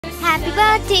Happy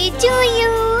birthday to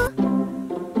you.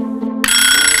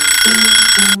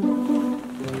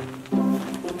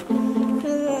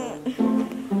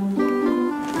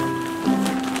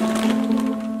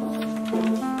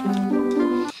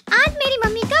 आज मेरी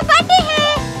mummy का बर्थडे है।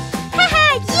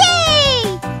 ये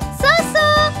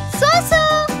सोसो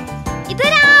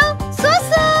इधर आओ।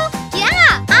 सोसो क्या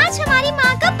आज हमारी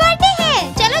माँ का बर्थडे है?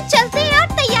 चलो चलते हैं और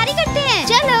तैयारी करते हैं।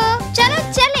 चलो चलो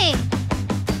चले।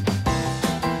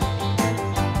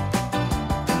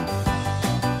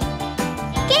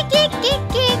 Cake cake cake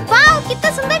cake. Wow कितना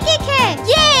सुंदर केक है।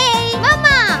 ये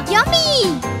मम्मा यम्मी।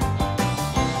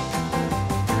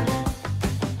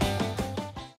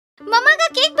 मम्मा का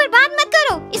केक बर्बाद मत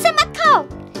करो, इसे मत खाओ।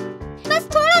 बस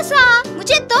थोड़ा सा।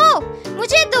 मुझे दो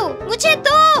मुझे दो मुझे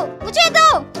दो मुझे दो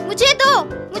मुझे दो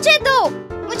मुझे दो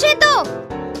मुझे दो।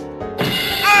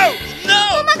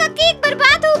 मम्मा का केक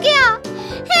बर्बाद हो गया।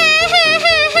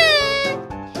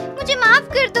 मुझे माफ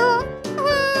कर दो।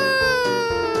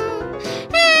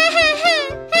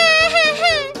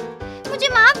 मुझे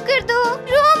माफ कर दो।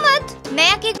 रो मत।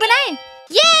 नया केक बनाएं।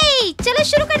 ये चलो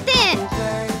शुरू करते हैं।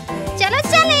 चलो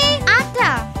चले।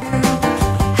 आटा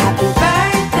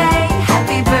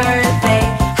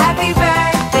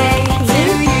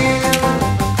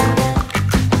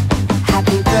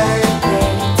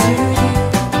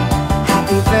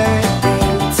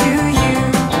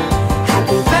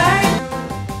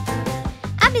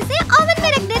अब इसे ओवन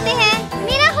में रख देते हैं।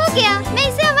 मेरा हो गया, मैं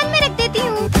इसे ओवन में रख देती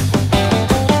हूँ।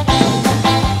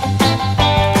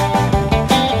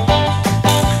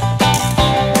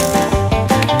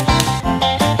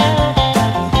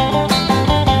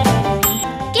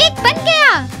 केक बन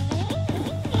गया।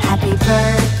 Happy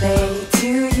birthday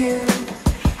to you.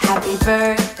 Happy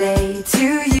birthday to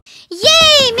you. ये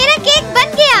मेरा केक बन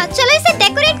गया। चलो इसे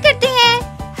डेकोरेट करते हैं।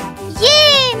 ये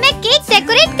मैं केक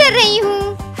डेकोरेट कर रही हूँ।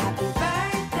 Happy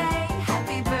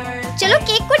birthday. चलो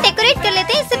केक को डेकोरेट कर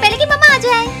लेते हैं इससे पहले कि मम्मा आ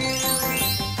जाए।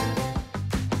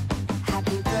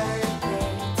 Happy birthday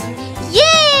to you.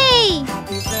 ये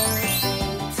Happy birthday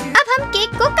to you. अब हम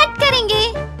केक को कट करेंगे।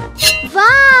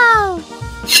 वाव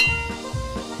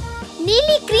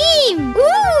नीली क्रीम।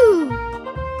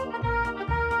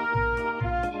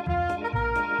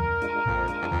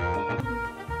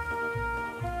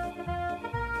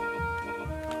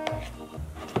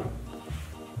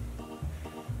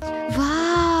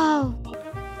 वाव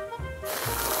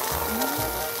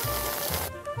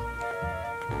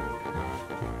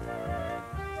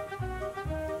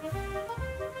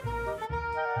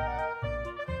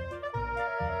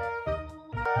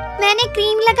मैंने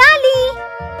क्रीम लगा ली।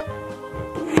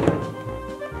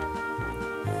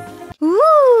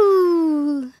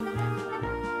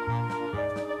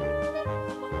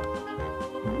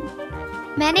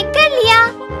 मैंने कर लिया।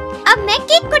 अब मैं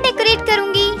केक को डेकोरेट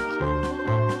करूंगी।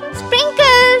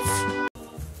 स्प्रिंकल्स।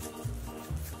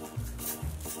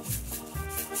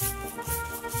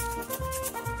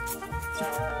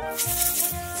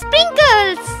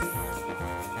 स्प्रिंकल्स।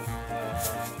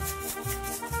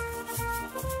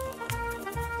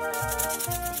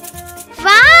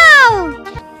 Wow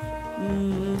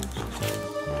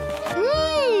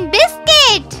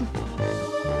biscuit.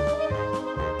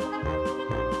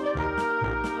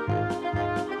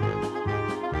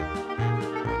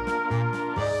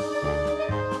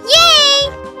 ये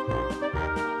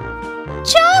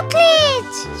चॉकलेट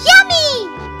यम्मी।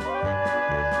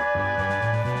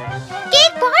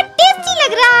 केक बहुत टेस्टी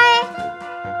लग रहा है।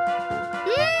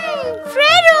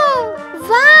 Ferraro.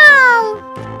 Wow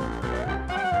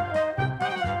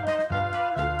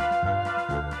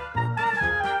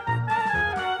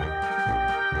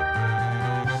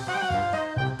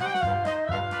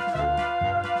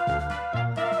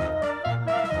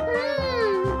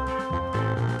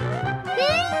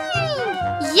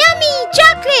yummy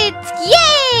chocolates!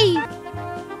 Yay!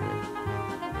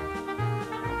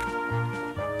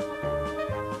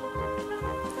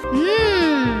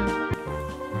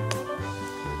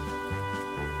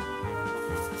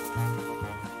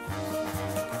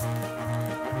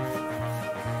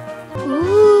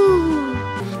 Ooh!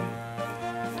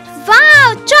 Wow!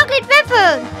 Chocolate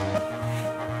waffle!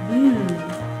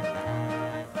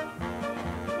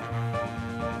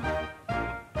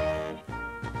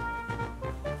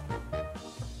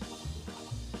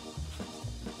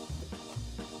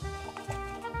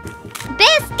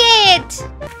 Biscuit!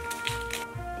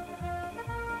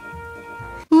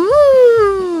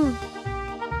 Ooh!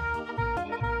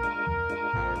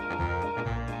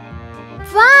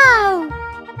 Wow!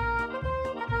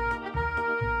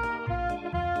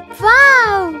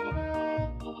 Wow!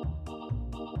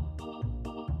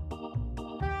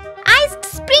 Ice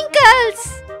sprinkles!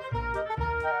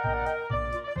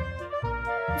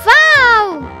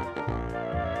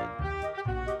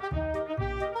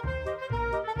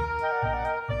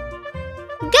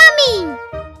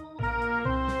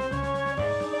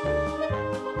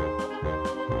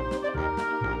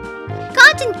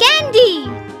 cotton candy.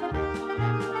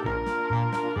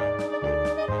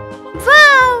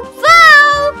 Wow,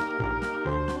 wow.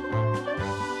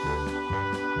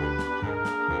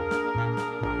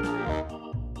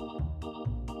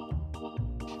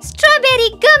 Strawberry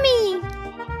gummy.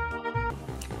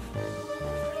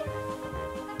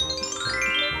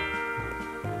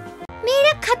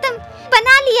 मेरा खत्म,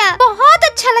 बना लिया, बहुत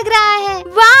अच्छा लग रहा है।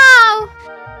 वाव,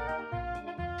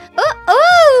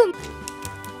 ओह,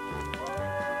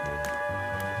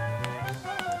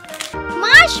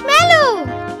 मार्शमेलो,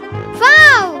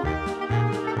 वाव,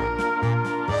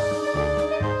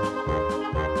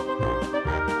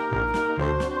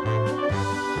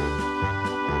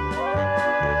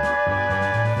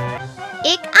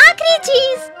 एक आखिरी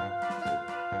चीज,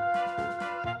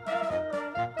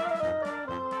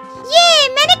 ये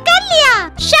मैंने कर लिया।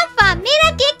 शफा, मेरा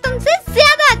केक तुमसे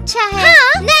ज्यादा अच्छा है।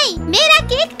 हाँ? नहीं, मेरा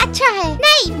केक अच्छा है।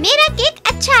 नहीं, मेरा केक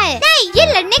अच्छा है। नहीं, ये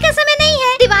लड़ने का समय नहीं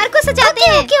है, दीवार को सजाते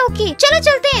हैं। ओके ओके, चलो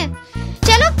चलते हैं,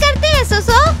 चलो करते हैं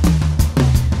सोसो।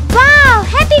 वाव,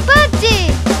 हैप्पी बर्थडे।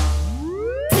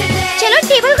 चलो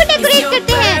टेबल को डेकोरेट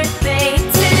करते हैं।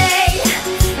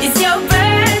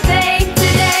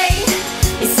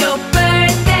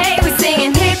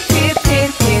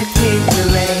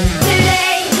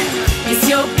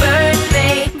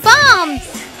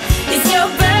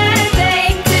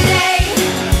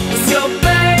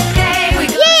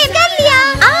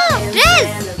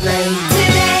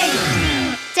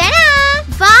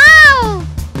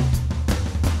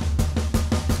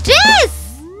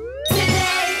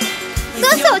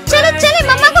 चलो चले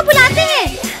मम्मा को बुलाते हैं।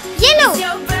 ये लो।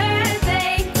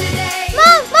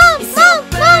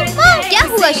 मॉम, क्या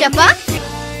हुआ शफा?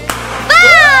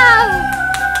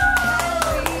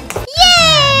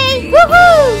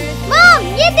 मॉम,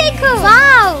 ये देखो।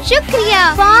 वाव, शुक्रिया।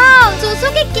 वाव,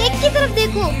 सोसो के केक की तरफ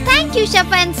देखो। Thank you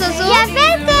शफा and Soso. You are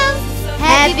welcome.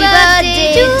 Happy birthday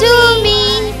to me.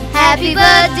 Happy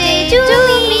birthday to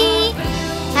me.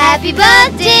 Happy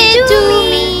birthday to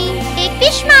me. एक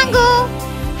विश मांगो।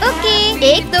 ओके,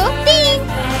 1 2 3।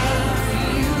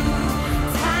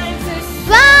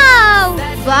 वाव,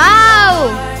 वाव,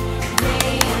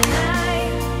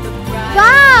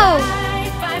 वाव।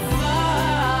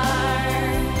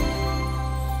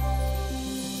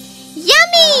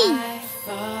 यम्मी।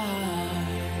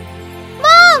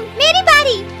 मॉम, मेरी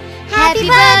बारी। Happy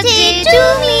birthday to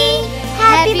me.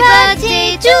 Happy birthday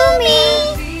to me.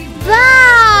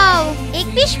 वाव,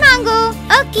 एक wish मांगो।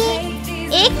 Okay,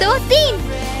 1 2 3।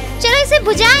 चलो इसे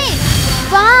बुझाएं।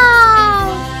 वाव,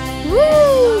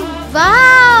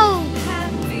 वाव।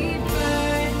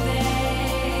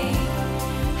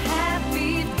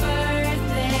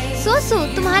 सोसो,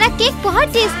 तुम्हारा cake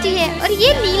बहुत टेस्टी है और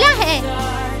ये नीला है,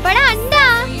 बड़ा अंडा।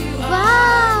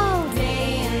 वाव।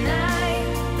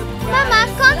 मामा,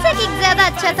 कौन सा केक ज्यादा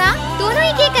अच्छा था? दोनों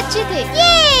ही केक अच्छे थे।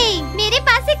 ये मेरे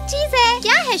पास एक चीज है।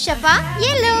 क्या है शफा?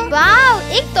 ये लो। वाव,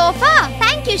 एक तोहफा।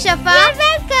 Thank you शफा।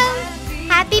 Welcome.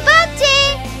 Happy birthday.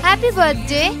 Happy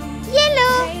birthday. ये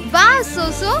लो। वाह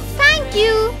सोसो, thank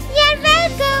you. You are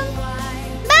welcome.